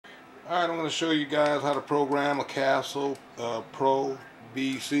Alright, I'm going to show you guys how to program a Castle Pro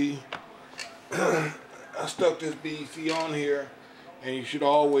BEC. I stuck this BEC on here, and you should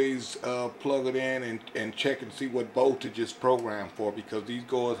always plug it in and check and see what voltage it's programmed for, because these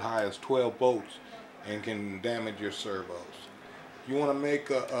go as high as 12 volts and can damage your servos. You want to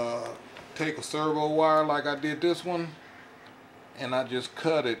make take a servo wire like I did this one, and I just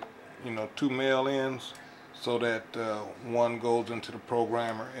cut it, two male ends, so that one goes into the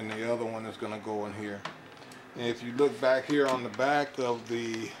programmer and the other one is going to go in here. And if you look back here on the back of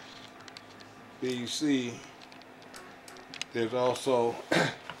the BEC, there's also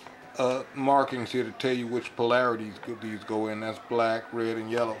markings here to tell you which polarities these go in. That's black, red,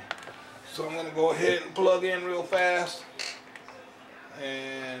 and yellow. So I'm going to go ahead and plug in real fast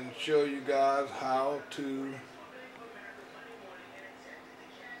and show you guys how to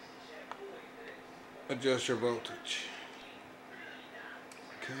adjust your voltage.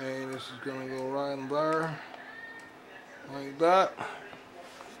 Okay, this is going to go right in there, like that.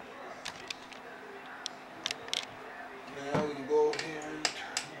 Now we can go here and turn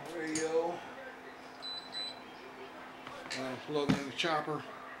the radio. I'm going to plug in the chopper.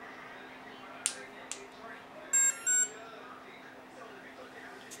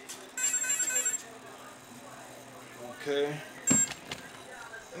 Okay.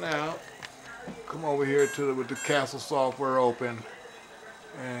 Now, come over here with the Castle software open,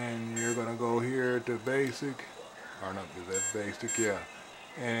 and you're gonna go here to basic, or not, that's basic, yeah,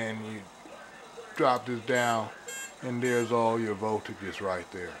 and you drop this down, and there's all your voltages right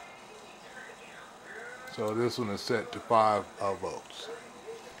there. So this one is set to 5 volts.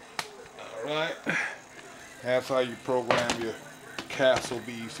 Alright, that's how you program your Castle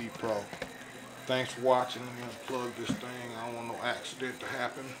BEC Pro. Thanks for watching. I'm going to plug this thing. I don't want no accident to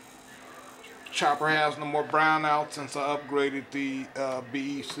happen. Chopper has no more brownouts since I upgraded the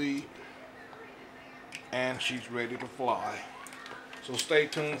BEC, and she's ready to fly. So stay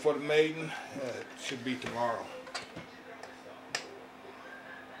tuned for the maiden. It should be tomorrow.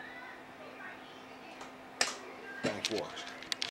 Thanks for watching.